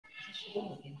Good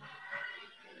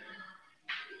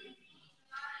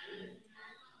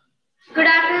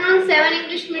afternoon, 7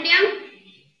 English medium.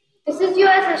 This is your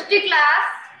S.St class.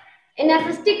 In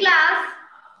S.St class,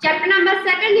 chapter number 2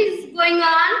 is going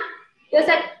on. Your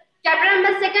chapter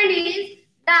number 2 is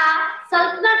the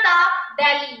Sultanate of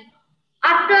Delhi.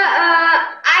 After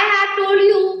I have told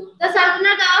you the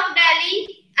Sultanate of Delhi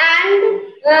and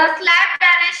Slav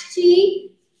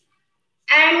dynasty,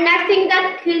 and next thing the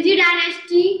Khilji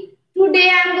dynasty. Today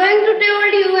I am going to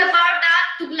tell you about the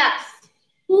Tughlaqs.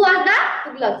 Who was the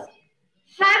Tughlaqs?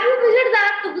 Have you visited the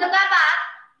Tughlaqabad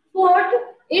Fort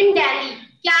in Delhi?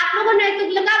 क्या आप लोगों ने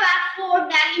Tughlakabad fort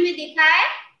Delhi में देखा है?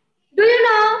 Do you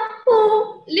know who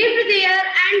lived there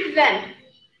and when?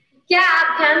 क्या आप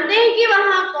जानते हैं कि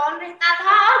वहाँ कौन रहता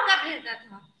था और कब रहता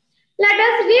था? Let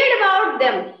us read about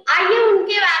them. आइए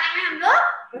उनके बारे में हम लोग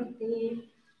पढ़ते हैं.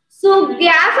 So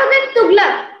गयासुद्दीन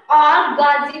तुगलक और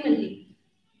गाजी मलिक.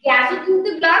 गयासुद्दीन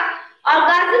तुगलक और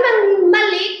गाजी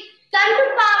Malik came to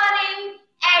power in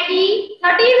AD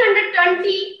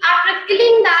 1320 after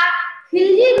killing the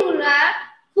Khilji ruler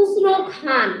Khusro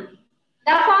Khan.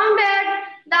 The founded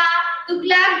the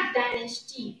Tughlaq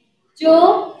dynasty. जो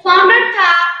फाउंडर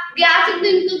था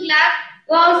गयासुद्दीन तुगलक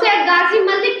और उसे गाजी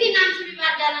मलिक के नाम से भी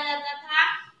जाना जाता था.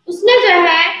 उसने जो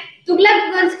है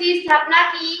तुगलक वंश की स्थापना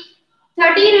की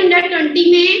 1320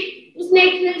 में. उसने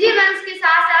खिलजी वंश के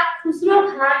साथ साथ खुसरो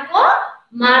खान को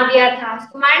मार दिया था.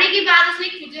 उसको मारने के बाद उसने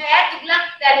जो है तुगलक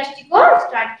डायनेस्टी को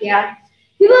स्टार्ट किया.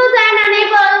 He was an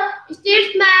able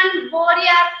statesman,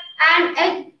 warrior and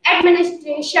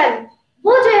administration.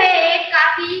 वो जो है एक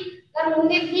काफी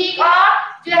निर्भीक और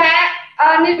जो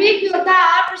है निर्भीक योद्धा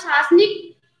और प्रशासनिक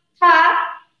था.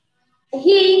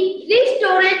 He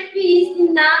restored peace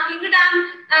in the kingdom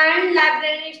and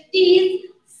liberties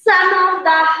some of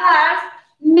the harsh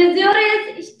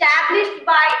measures established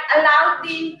by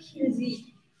Alauddin Khilji.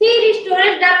 He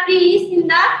restored the peace in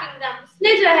the kingdom.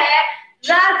 उसने जो है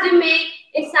राज्य में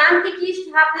एक शांति की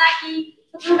स्थापना की,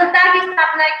 स्वतंत्रता की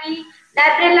स्थापना की.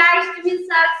 Liberalized means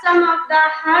some of the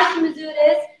harsh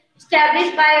measures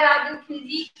established by Alauddin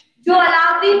Khilji. जो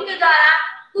अलाउद्दीन के द्वारा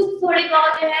कुछ थोड़े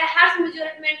बहुत जो है हर्ष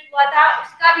मेजरमेंट हुआ था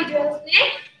उसका भी जो है उसने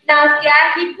नाश किया.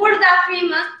 He put the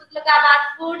famous Tughlakabad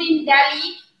fort in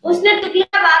Delhi. उसने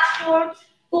तुगलकाबाद फोर्ट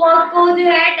को जो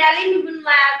है दिल्ली में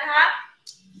बनवाया था.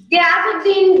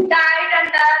 Ghiyasuddin died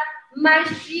under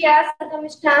mysterious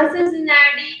circumstances in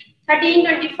AD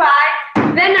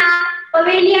 1325 when a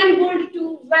pavilion built to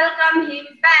welcome him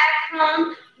back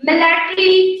from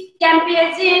military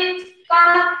campaign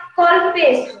called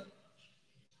Pest.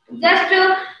 Just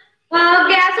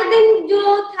Ghiyasuddin जो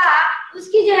था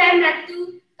उसकी जो है मृत्यु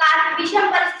काफी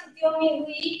विषम परिस्थितियों में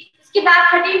हुई. उसके बाद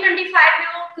 1325 में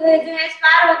वो जो है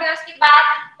एक्सपायर हो गया. उसके बाद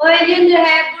पवेलियन जो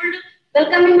है बुल्ड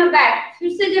वेलकम हिम बैक, फिर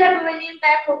से जो है पवेलियन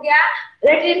बैक हो गया.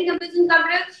 Latent competition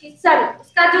complete. His son,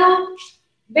 उसका जो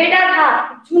बेटा था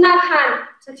जूना Khan,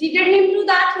 succeeded him to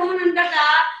the throne under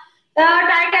the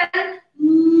title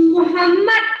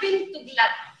Mohammad बिन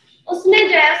तुगलक. उसने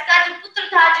जो है उसका जो पुत्र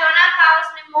था जोना था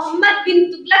उसने मोहम्मद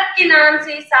बिन तुगलक के नाम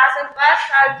से शासन पर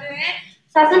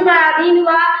अधीन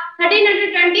हुआ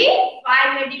 1325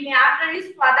 में after his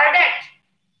father death.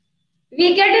 We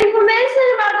get information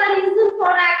about the reason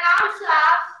for the accounts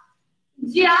of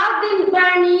Ziauddin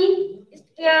Barni,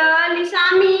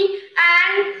 Lisami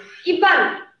and Ibn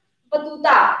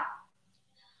Battuta.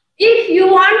 If you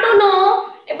want to know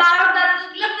about the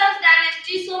Tughlaq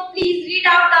dynasty, so please read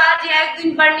out the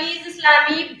Ziauddin Barni's,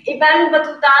 Islami, Ibn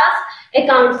Battuta's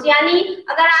accounts. यानी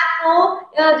अगर आपको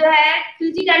जो है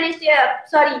Khilji dynasty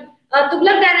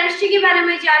Tughlaq dynasty के बारे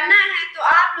में जानना है तो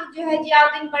आप लोग जो है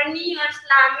जियाउद्दीन बर्नी और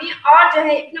इस्लामी और जो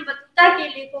है इब्न बतूता के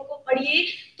लेखों को पढ़िए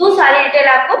तो सारी डिटेल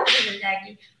आपको मिल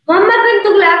जाएगी. मोहम्मद बिन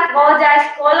Tughlaq was a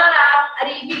scholar of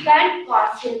Arabic and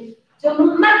फारसी. जो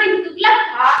मोहम्मद बिन तुगलक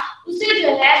था उसे जो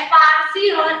है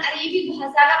फारसी और अरेबी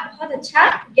भाषा का बहुत अच्छा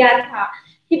ज्ञान था.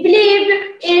 He believed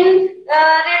in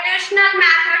rational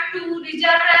method to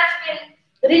resolve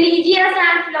religious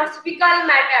and philosophical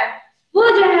matter. वो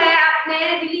जो है अपने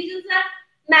रिलीजियस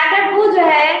मेथड वो जो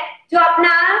है जो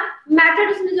अपना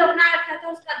मेथड उसने जो अपना रखा था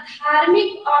उसका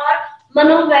धार्मिक और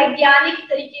मनोवैज्ञानिक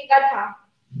तरीके का था.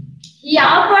 He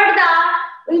offered the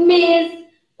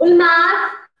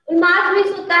उलमास में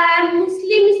होता है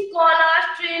मुस्लिम scholars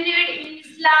trained in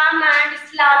Islam and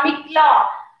Islamic law.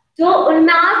 जो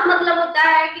उलमास मतलब होता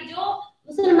है कि जो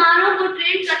मुसलमानों को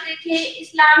ट्रेन करते थे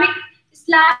इस्लाम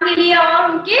के लिए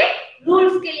और उनके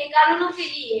रूल्स के लिए, कानूनों के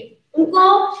लिए, उनको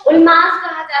उलमास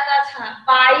कहा जाता था.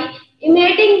 By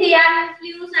imitating their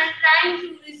influence and trying to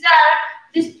resolve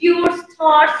disputes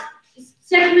thoughts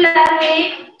secular way,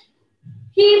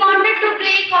 he wanted to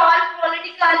break all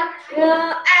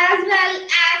as well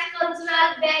as cultural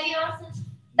barriers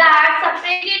that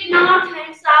separated North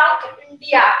and South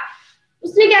India.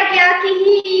 उसने क्या किया कि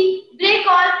he break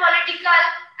all political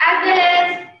as well as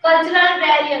cultural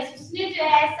barriers. उसने जो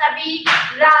है सभी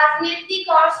राजनीतिक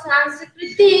और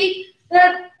सांस्कृतिक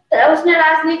उसने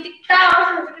राजनीतिकता और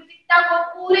सांस्कृतिकता को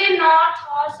पूरे नॉर्थ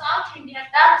और साउथ इंडिया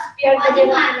तक स्प्रेड करने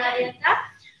का प्रयास था।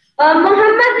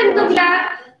 मोहम्मद बिन Tughlaq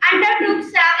undertook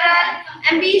several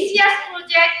ambitious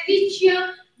projects which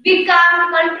became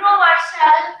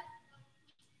controversial.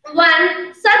 One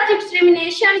such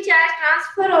extermination as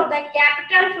transfer of the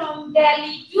capital from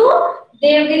Delhi to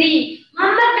Devgiri.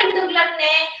 Mohammad बिन तुगलक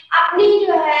ने अपनी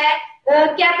जो है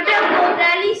कैपिटल को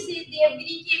दिल्ली से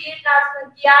देवगिरी के लिए ट्रांसफर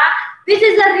किया, which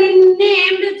is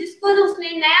renamed, जिसको उसने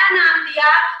नया नाम दिया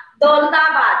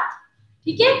दौलताबाद।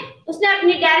 ठीक है, उसने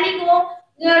अपनी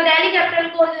दिल्ली कैपिटल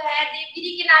को जो है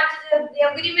देवगिरी के नाम से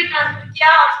देवगिरी में ट्रांसफर किया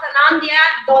और उसका नाम दिया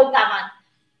Daulatabad.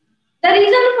 The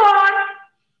reason for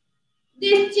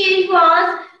this change was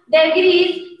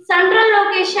Delhi's central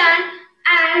location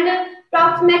and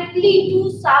proximity to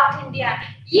South India.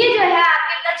 ये जो है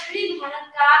आपके दक्षिणी भारत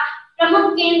का प्रमुख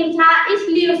केंद्र था,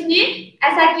 इसलिए उसने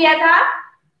ऐसा किया था।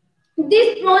 This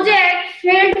project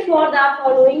failed for the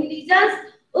following reasons.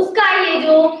 उसका ये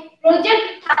जो प्रोजेक्ट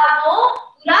था वो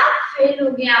पूरा फेल हो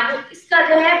गया। वो इसका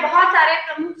जो है बहुत सारे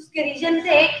प्रमुख उसके रीजन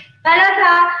थे। पहला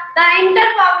था the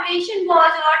interpopulation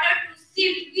was ordered to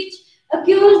shift which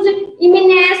accused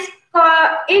immense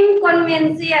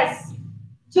inconveniences।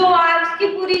 जो उसकी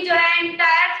पूरी जो है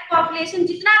इंटायर पॉपुलेशन,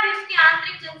 जितना भी उसकी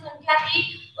आंतरिक जनसंख्या थी,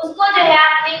 उसको जो है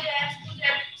आपने जो है उसको जो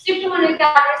है शिफ्ट होने का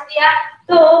आदेश दिया,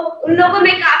 तो उन लोगों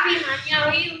में काफी हानियां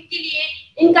हुई, उनके लिए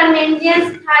इनकन्वीनियंस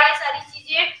था ये सारी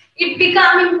चीजें। It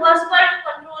become impossible to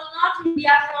control north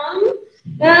India from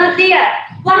there.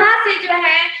 वहां से जो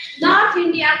है नॉर्थ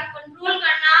इंडिया को कंट्रोल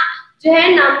करना जो है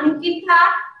नामुमकिन था।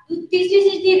 तीसरी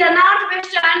चीज थी the north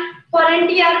western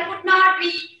frontier could not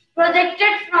be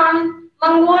protected from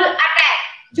Mongol attack.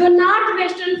 जो नॉर्थ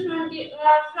वेस्टर्न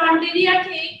फ्रंटियर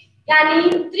थे, यानी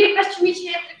उत्तरी पश्चिमी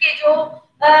क्षेत्र के जो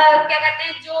क्या कहते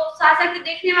हैं जो शासक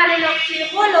देखने वाले लोग थे,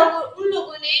 वो लोग उन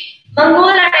लोगों ने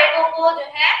मंगोल अटैकों को जो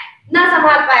है न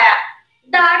संभाल पाया।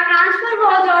 The transfer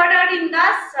was ordered in the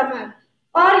summer,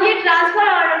 और ये ट्रांसफर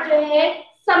ऑर्डर जो है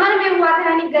समर में हुआ था,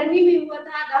 यानी गर्मी में हुआ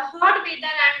था। The hot weather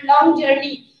and long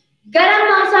journey, गर्म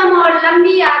मौसम और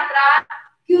लंबी यात्रा,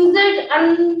 क्यूज्ड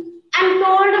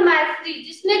अनटोल्ड मैस्ट्री,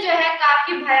 जिसने जो है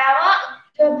काफी भयानक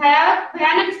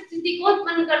स्थिति को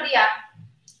उत्पन्न कर दिया।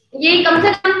 ये कम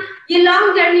से कम ये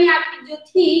लॉन्ग जर्नी आपकी जो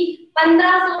थी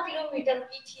 1500 किलोमीटर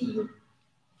की थी।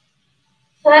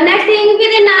 Next thing,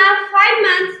 with in 5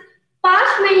 months,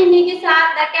 5 महीने के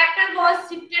साथ the capital was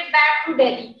shifted back to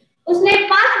Delhi. उसने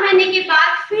 5 महीने के बाद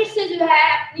फिर से जो है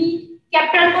अपनी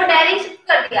कैपिटल को दिल्ली शिफ्ट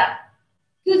कर दिया।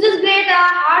 क्यूजेस ग्रेट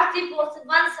हार्डशिप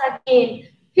वंस अगेन,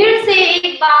 फिर से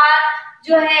एक बार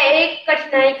जो है एक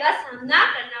कठिनाई का सामना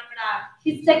करना पड़ा।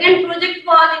 His second project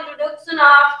was introduction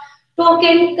of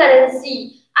token currency.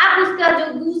 अब उसका जो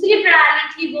दूसरी प्रणाली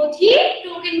थी वो थी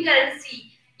टोकन करेंसी,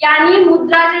 यानी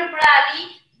मुद्राजन प्रणाली।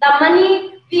 The money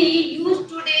we use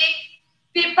today,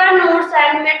 paper notes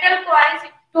and metal coins,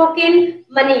 token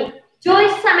money. जो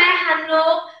इस समय हम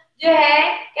लोग जो है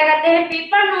क्या कहते हैं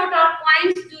पेपर नोट और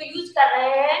कॉइन्स जो यूज कर रहे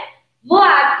हैं, वो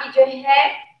आपकी जो है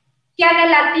क्या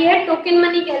कहलाती है, टोकन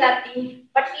मनी कहलाती है।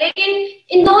 बट लेकिन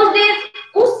इन दोस डेज,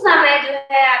 उस समय जो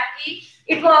है आपकी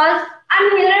इट वाज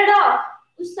अनहेल्ड ऑफ,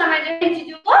 उस समय जो है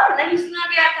चीजों को नहीं सुना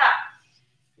गया था।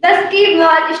 The scheme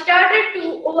was started to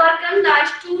overcome the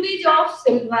shortage of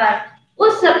silver।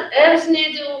 उसने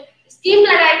जो स्कीम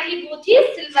लगाई थी वो थी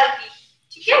सिल्वर की।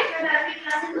 ठीक है,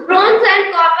 bronze and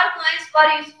copper coins were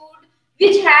used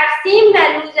which had same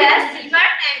values as silver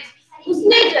times।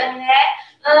 उसने जो है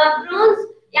ब्रॉन्ज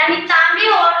यानी तांबे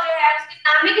और जो है उसके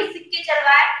तांबे के सिक्के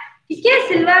चलवाए। ठीक है,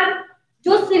 सिल्वर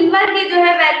के जो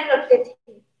है वैल्यू रखते थे,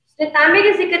 उसने तांबे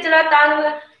के सिक्के चलवाए,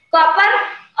 कॉपर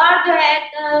और जो है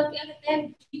क्या कहते हैं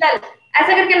पीतल,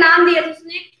 ऐसा करके नाम दिया था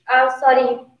उसने। सॉरी,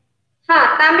 हाँ,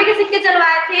 तांबे के सिक्के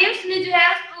चलवाए थे उसने। जो है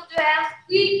उसको जो है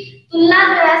उसकी तुलना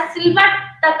जो है सिल्वर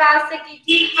तकाज से की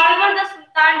थी। However, the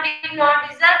Sultan did not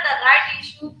reserve the right to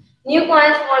issue new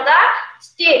coins for the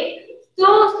state। तो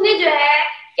उसने जो है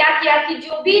क्या किया कि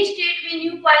जो भी स्टेट में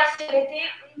न्यू कॉइन्स चले थे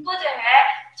उनको जो है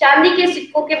चांदी के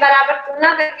सिक्कों के बराबर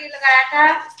तुलना करके लगाया था।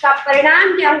 इसका परिणाम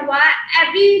क्या हुआ,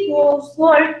 every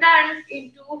household turned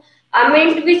into a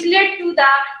mint which led to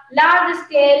the large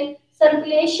scale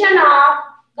circulation of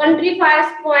counterfeit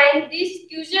coin। This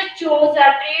user chose a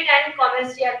trade and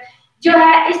commercial। जो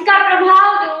है इसका प्रभाव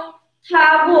जो था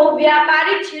वो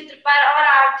व्यापारिक क्षेत्र पर और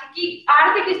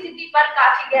आर्थिक स्थिति पर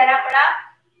काफी गहरा पड़ा।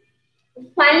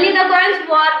 Finally, the coins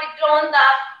were withdrawn. The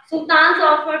sultans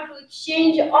offered to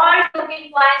exchange all token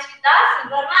coins with the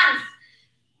silver ones.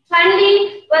 Finally,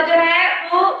 वह जो है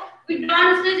वो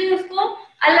withdrawn से जो उसको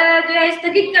अलग जो है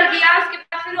स्थगित कर दिया. उसके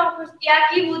बाद फिर ऑफर किया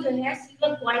कि वो जो है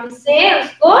सिल्वर कॉइन से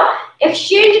उसको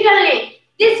एक्सचेंज कर ले.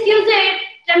 This gives it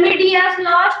remedies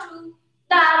loss to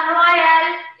the royal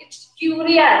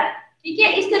exchequer. ठीक है,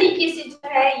 इस तरीके से जो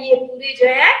है ये पूरी जो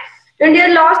है इंडिया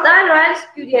लॉस द रॉयल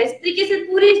एक्सक्यूरिया. इस तरीके से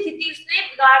पूरी स्थिति उसने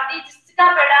बिगाड़ दी जिसका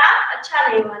परिणाम अच्छा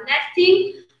नहीं हुआ. Next thing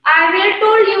I will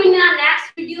told you in the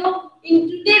next video. In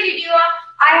today video,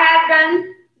 I have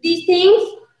done these things.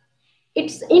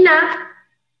 It's enough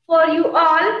for you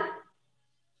all.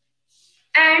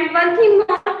 And one thing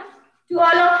more to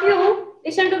all of you,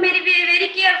 listen to me very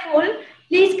careful.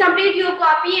 Please complete your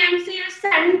copy and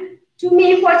send to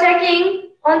me for checking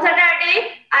on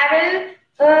Saturday. I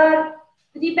will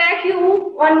reback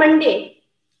you on Monday.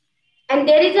 And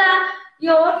there is a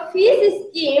your fees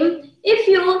scheme. If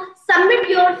you submit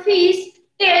your fees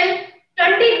till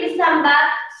 20 December,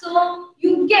 so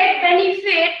you get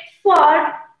benefit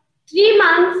for 3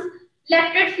 months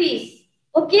lefted fees.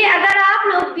 Okay, अगर आप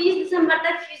लोग 20 दिसंबर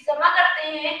तक fees जमा करते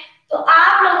हैं तो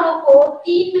आप लोगों को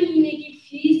 3 महीने की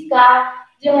फीस का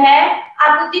जो है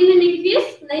आपको 3 महीने की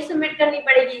फीस नहीं सबमिट करनी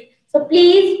पड़ेगी. So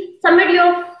please submit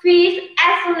your fees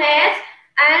as soon as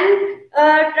and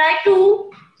try to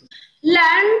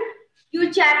learn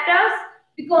your chapters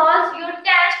because your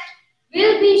test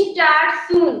will be start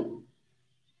soon.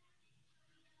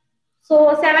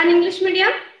 So 7 English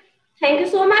medium, thank you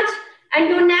so much. And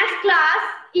your next class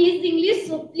is English.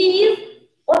 So please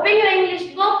open your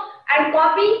English book and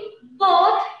copy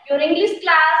both. Your English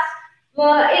class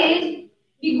is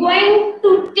we going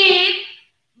to take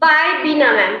by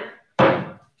Bina ma'am.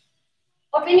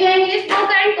 Open your English book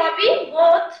and copy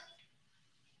both.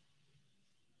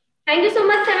 Thank you so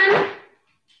much, 7.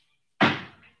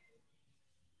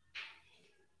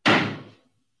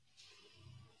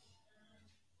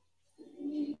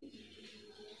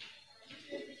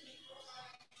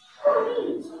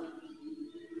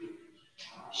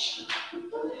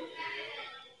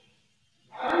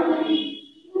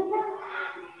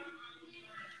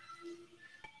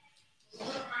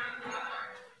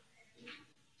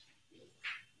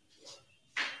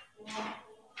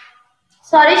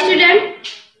 Sorry, student.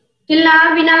 Till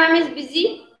now, Bina ma'am is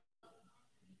busy.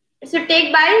 It should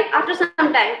take by after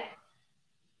some time.